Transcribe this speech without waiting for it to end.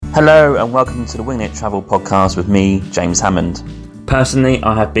Hello and welcome to the Winging It Travel podcast with me, James Hammond. Personally,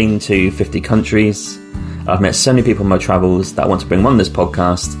 I have been to 50 countries. I've met so many people on my travels that I want to bring on this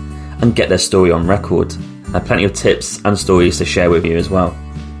podcast and get their story on record. I have plenty of tips and stories to share with you as well.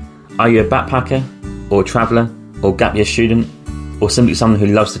 Are you a backpacker, or a traveller, or gap year student, or simply someone who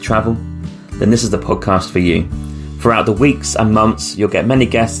loves to travel? Then this is the podcast for you. Throughout the weeks and months, you'll get many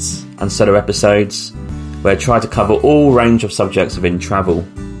guests and solo episodes where I try to cover all range of subjects within travel.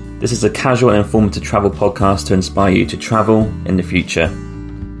 This is a casual and informative travel podcast to inspire you to travel in the future.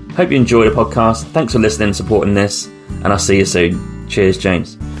 Hope you enjoy the podcast. Thanks for listening and supporting this, and I'll see you soon. Cheers,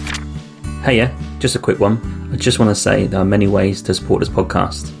 James. Hey, just a quick one. I just want to say there are many ways to support this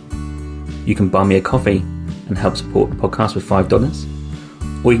podcast. You can buy me a coffee and help support the podcast with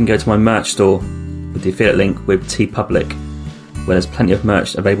 $5, or you can go to my merch store with the affiliate link with TeePublic, where there's plenty of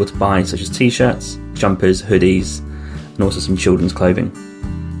merch available to buy, such as t-shirts, jumpers, hoodies, and also some children's clothing.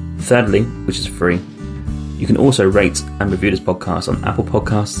 Thirdly, which is free, you can also rate and review this podcast on Apple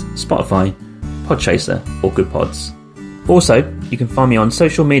Podcasts, Spotify, Podchaser, or Good Pods. Also, you can find me on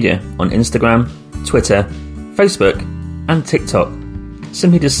social media on Instagram, Twitter, Facebook, and TikTok.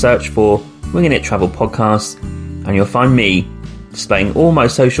 Simply just search for Winging It Travel Podcast, and you'll find me displaying all my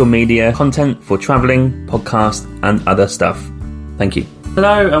social media content for travelling, podcasts, and other stuff. Thank you.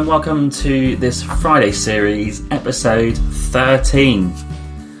 Hello, and welcome to this Friday series, episode 13.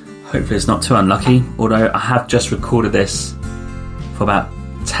 Hopefully it's not too unlucky, although I have just recorded this for about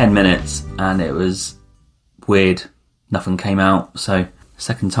 10 minutes and it was weird. Nothing came out, so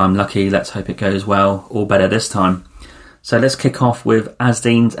second time lucky. Let's hope it goes well, or better this time. So let's kick off with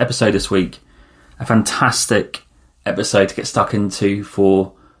Asdeen's episode this week. A fantastic episode to get stuck into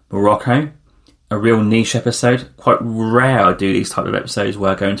for Morocco. A real niche episode. Quite rare I do these type of episodes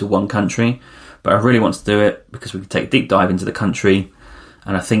where I go into one country, but I really want to do it because we can take a deep dive into the country.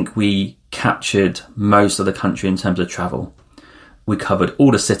 And I think we captured most of the country in terms of travel. We covered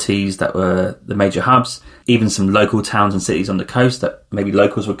all the cities that were the major hubs, even some local towns and cities on the coast that maybe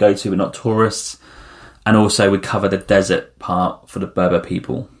locals would go to but not tourists. And also we covered the desert part for the Berber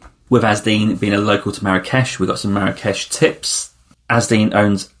people. With Asdeen being a local to Marrakesh, we got some Marrakesh tips. Asdeen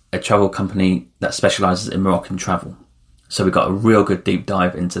owns a travel company that specialises in Moroccan travel. So we got a real good deep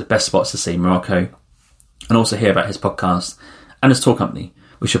dive into the best spots to see in Morocco, and also hear about his podcast and his tour company,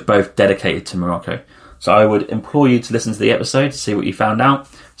 which are both dedicated to Morocco. So I would implore you to listen to the episode, see what you found out,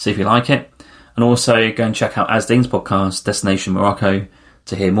 see if you like it, and also go and check out Asdeen's podcast, Destination Morocco,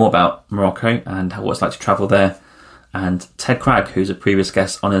 to hear more about Morocco and what it's like to travel there. And Ted Cragg, who's a previous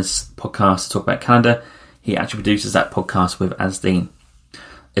guest on his podcast to talk about Canada, he actually produces that podcast with Asdeen.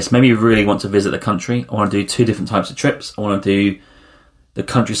 It's made me really want to visit the country. I want to do two different types of trips. I want to do the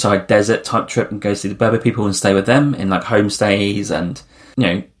countryside desert type trip and go see the Berber people and stay with them in like homestays and, you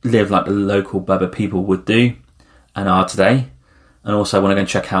know, live like the local Berber people would do and are today. And also I want to go and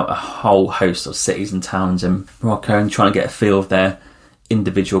check out a whole host of cities and towns in Morocco and try and get a feel of their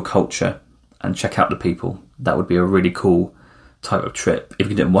individual culture and check out the people. That would be a really cool type of trip. If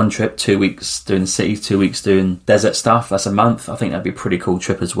you do it in one trip, 2 weeks doing the cities, 2 weeks doing desert stuff, that's a month. I think that'd be a pretty cool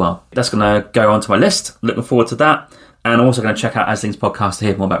trip as well. That's going to go onto my list. Looking forward to that. And I'm also going to check out Asdeen's podcast to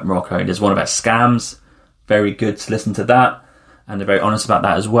hear more about Morocco. There's one about scams. Very good to listen to that. And they're very honest about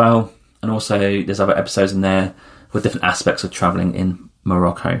that as well. And also there's other episodes in there with different aspects of travelling in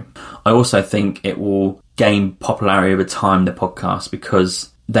Morocco. I also think it will gain popularity over time, the podcast,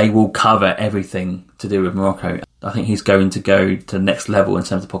 because they will cover everything to do with Morocco. I think he's going to go to the next level in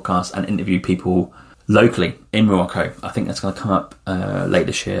terms of podcasts and interview people locally in Morocco. I think that's going to come up late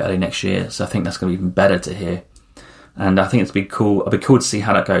this year, early next year. So I think that's going to be even better to hear. And I think it'll be cool to see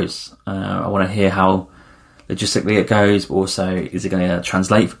how that goes. I want to hear how logistically it goes, but also is it going to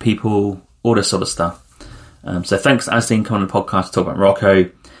translate for people, all this sort of stuff. So thanks to Asdeen coming on the podcast to talk about Morocco.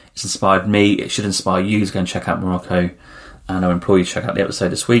 It's inspired me. It should inspire you to go and check out Morocco. And I implore you to check out the episode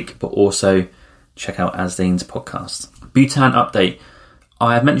this week, but also check out Asdeen's podcast. Bhutan update.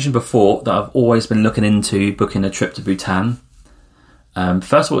 I have mentioned before that I've always been looking into booking a trip to Bhutan.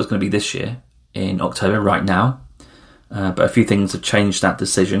 First of all, it's going to be this year in October, right now. But a few things have changed that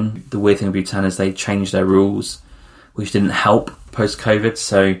decision. The weird thing with Bhutan is they changed their rules, which didn't help post-COVID.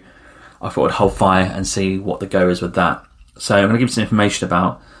 So I thought I'd hold fire and see what the go is with that. So I'm going to give you some information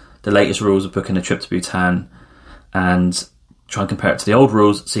about the latest rules of booking a trip to Bhutan and try and compare it to the old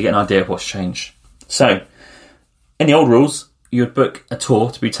rules so you get an idea of what's changed. So in the old rules, you would book a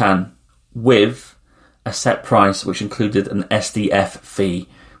tour to Bhutan with a set price, which included an SDF fee,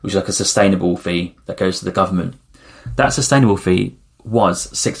 which is like a sustainable fee that goes to the government. That sustainable fee was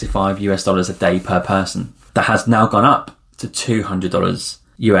 $65 a day per person. That has now gone up to $200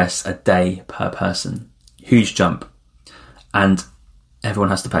 US a day per person. Huge jump. And everyone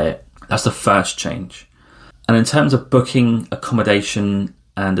has to pay it. That's the first change. And in terms of booking accommodation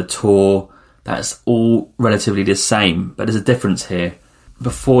and a tour, that's all relatively the same. But there's a difference here.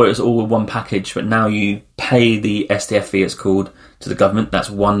 Before it was all one package, but now you pay the SDF fee, it's called, to the government. That's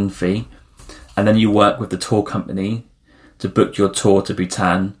one fee. And then you work with the tour company to book your tour to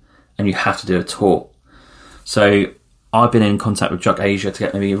Bhutan, and you have to do a tour. So I've been in contact with Drug Asia to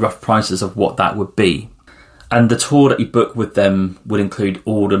get maybe rough prices of what that would be. And the tour that you book with them would include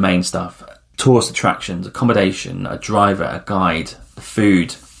all the main stuff. Tourist attractions, accommodation, a driver, a guide, the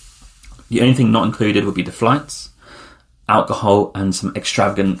food. The only thing not included would be the flights, alcohol, and some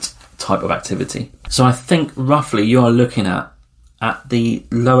extravagant type of activity. So I think roughly you are looking at the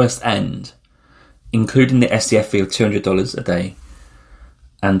lowest end, including the SDF fee of $200 a day,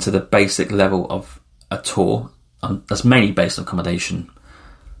 and to the basic level of a tour, that's mainly based on accommodation.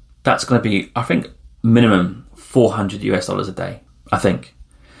 That's going to be, I think, minimum $400 a day, I think.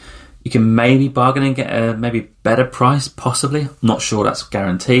 You can maybe bargain and get a maybe better price, possibly. I'm not sure that's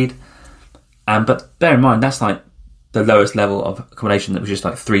guaranteed. But bear in mind, that's like the lowest level of accommodation that was just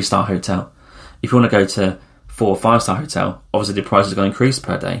like 3-star hotel. If you want to go to 4 or 5-star hotel, obviously the price is going to increase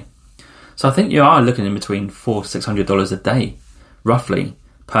per day. So I think you are looking in between $400 to $600 a day, roughly,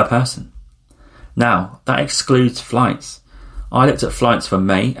 per person. Now, that excludes flights. I looked at flights for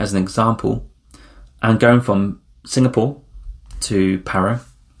May as an example, and going from Singapore to Paro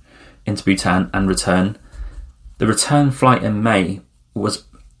into Bhutan and return, the return flight in May was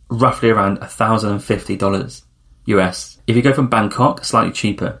roughly around $1,050 US. If you go from Bangkok, slightly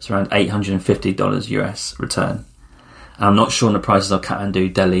cheaper, it's around $850 US return. And I'm not sure on the prices of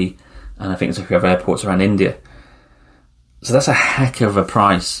Kathmandu, Delhi, and I think there's a few other airports around India. So that's a heck of a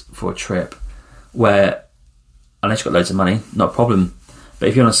price for a trip where, unless you've got loads of money, not a problem. But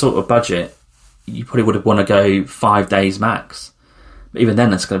if you're on a sort of budget, you probably would want to go 5 days max. But even then,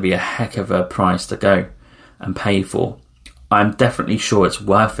 that's going to be a heck of a price to go and pay for. I'm definitely sure it's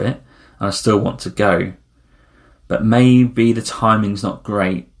worth it, and I still want to go. But maybe the timing's not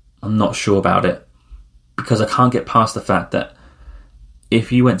great. I'm not sure about it, because I can't get past the fact that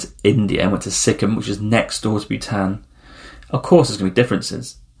if you went to India and went to Sikkim, which is next door to Bhutan, of course there's going to be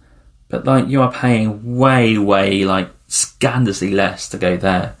differences. But like, you are paying way, like scandalously less to go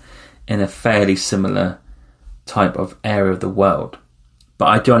there in a fairly similar type of area of the world. But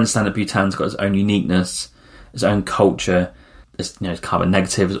I do understand that Bhutan's got its own uniqueness, its own culture. It's, it's carbon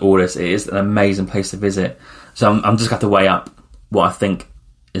negative, all this. It is an amazing place to visit. So I'm just going to have to weigh up what I think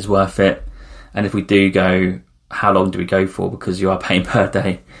is worth it. And if we do go, how long do we go for? Because you are paying per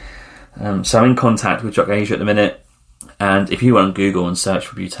day. So I'm in contact with Drug Asia at the minute. And if you want to Google and search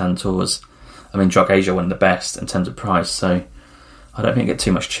for Bhutan tours, I mean, Drug Asia are one of the best in terms of price. So I don't think it get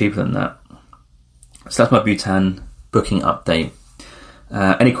too much cheaper than that. So that's my Bhutan booking update.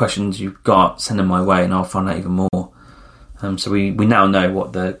 Any questions you've got, send them my way and I'll find out even more. So we now know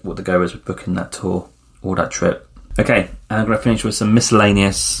what the go is with booking that tour or that trip. Okay, and I'm going to finish with some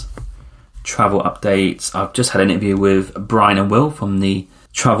miscellaneous travel updates. I've just had an interview with Brian and Will from the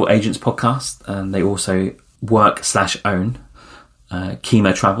Travel Agents podcast, and they also work/own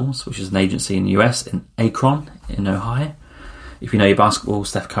Chemo Travels, which is an agency in the US, in Akron, in Ohio. If you know your basketball,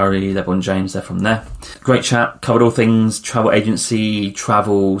 Steph Curry, LeBron James, they're from there. Great chat, covered all things travel agency,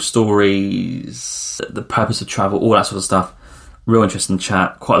 travel, stories, the purpose of travel, all that sort of stuff. Real interesting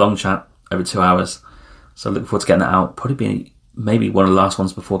chat, quite a long chat, over 2 hours. So looking forward to getting that out. Probably be maybe one of the last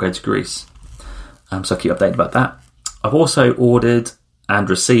ones before I go to Greece. So keep updated about that. I've also ordered and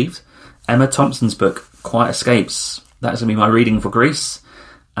received Emma Thompson's book, Quiet Escapes. That's going to be my reading for Greece.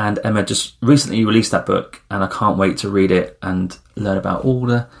 And Emma just recently released that book, and I can't wait to read it and learn about all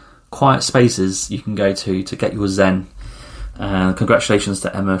the quiet spaces you can go to get your zen. And congratulations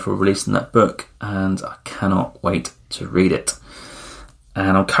to Emma for releasing that book, and I cannot wait to read it.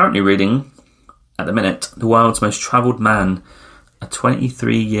 And I'm currently reading, at the minute, The World's Most Travelled Man, a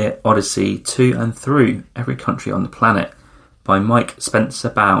 23-year odyssey to and through every country on the planet by Mike Spencer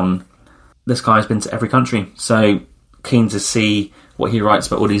Bown. This guy's been to every country, so keen to see what he writes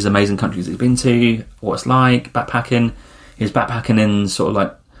about all these amazing countries he's been to, what it's like, backpacking. He's backpacking in sort of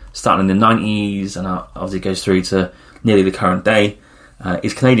like starting in the 90s and obviously goes through to nearly the current day.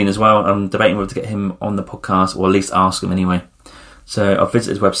 He's Canadian as well. I'm debating whether to get him on the podcast or at least ask him anyway. So I'll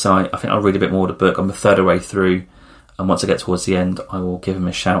visit his website. I think I'll read a bit more of the book. I'm a third of the way through, and once I get towards the end, I will give him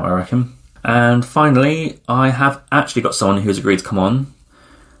a shout, I reckon. And finally, I have actually got someone who's agreed to come on,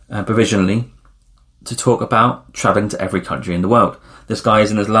 provisionally, to talk about travelling to every country in the world. This guy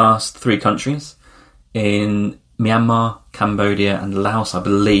is in his last 3 countries. In Myanmar, Cambodia and Laos, I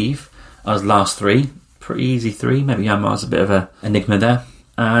believe, are his last 3. Pretty easy 3. Maybe Myanmar's a bit of an enigma there.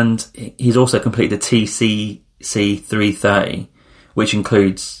 And he's also completed the TCC 330, which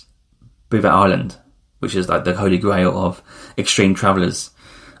includes Bouvet Island, which is like the holy grail of extreme travellers.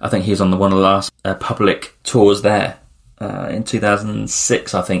 I think he was on one of the last public tours there in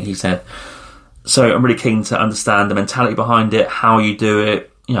 2006, I think he said. So I'm really keen to understand the mentality behind it, how you do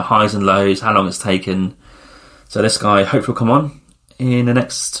it, highs and lows, how long it's taken. So this guy hopefully will come on in the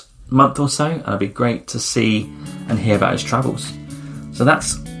next month or so, and it'll be great to see and hear about his travels. So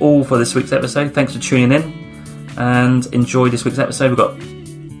that's all for this week's episode. Thanks for tuning in and enjoy this week's episode. We've got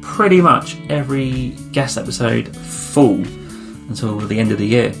pretty much every guest episode full until the end of the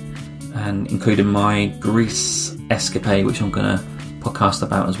year, and including my Greece escapade, which I'm going to podcast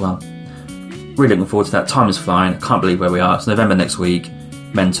about as well. Really looking forward to that. Time is flying. I can't believe where we are. It's November next week.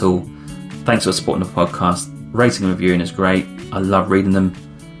 Mental. Thanks for supporting the podcast. Rating and reviewing is great. I love reading them.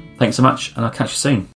 Thanks so much, and I'll catch you soon.